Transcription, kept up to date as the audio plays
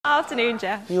afternoon,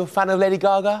 Jeff. You a fan of Lady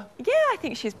Gaga? Yeah, I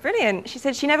think she's brilliant. She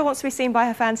said she never wants to be seen by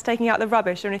her fans taking out the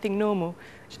rubbish or anything normal.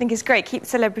 Which I think is great. Keeps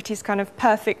celebrities kind of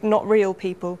perfect, not real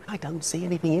people. I don't see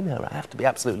anything in her, I have to be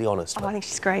absolutely honest. Oh, I think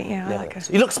she's great, yeah, I like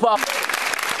her. You look smart.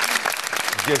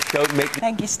 Just don't make...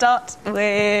 Thank you. Start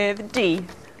with D.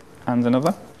 And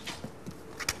another.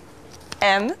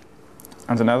 M.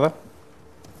 And another.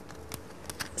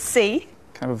 C.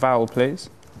 Can I have a vowel, please?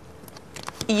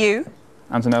 U.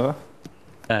 And another.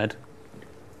 Third.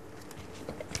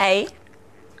 A.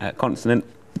 Consonant.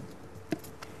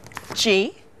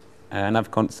 G. Another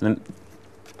consonant.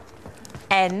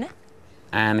 N.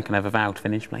 And can I have a vowel to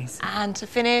finish, please? And to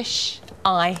finish,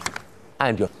 I.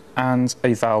 And your... And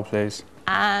a vowel, please.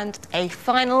 And a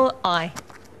final I.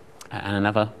 And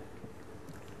another.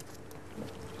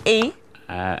 E.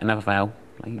 Another vowel,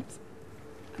 please.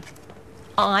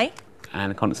 I.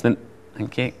 And a consonant.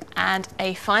 Thank you. And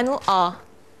a final R.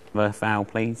 Another vowel,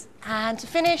 please. And to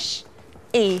finish,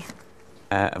 E.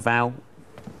 A vowel.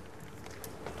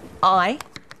 I.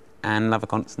 And another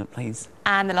consonant, please.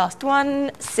 And the last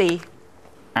one, C.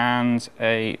 And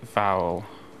a vowel.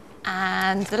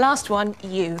 And the last one,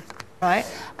 U. Right.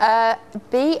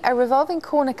 B, a revolving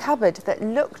corner cupboard that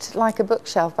looked like a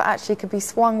bookshelf but actually could be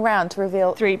swung round to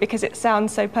reveal... 3, because it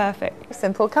sounds so perfect.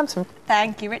 Simple, comes from...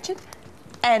 Thank you, Richard.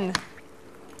 N.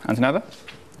 And another.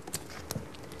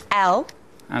 L.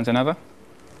 And another.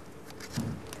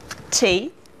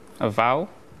 T. A vowel.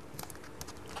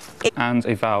 And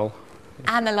a vowel.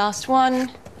 And the last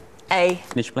one, A.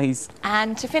 Finish, please.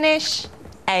 And to finish,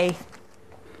 A.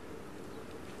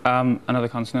 Another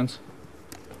consonant.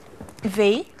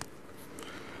 V.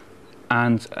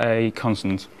 And a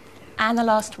consonant. And the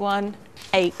last one,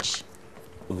 H.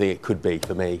 It could be,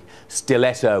 for me.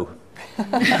 Stiletto.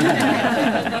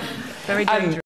 Very dangerous.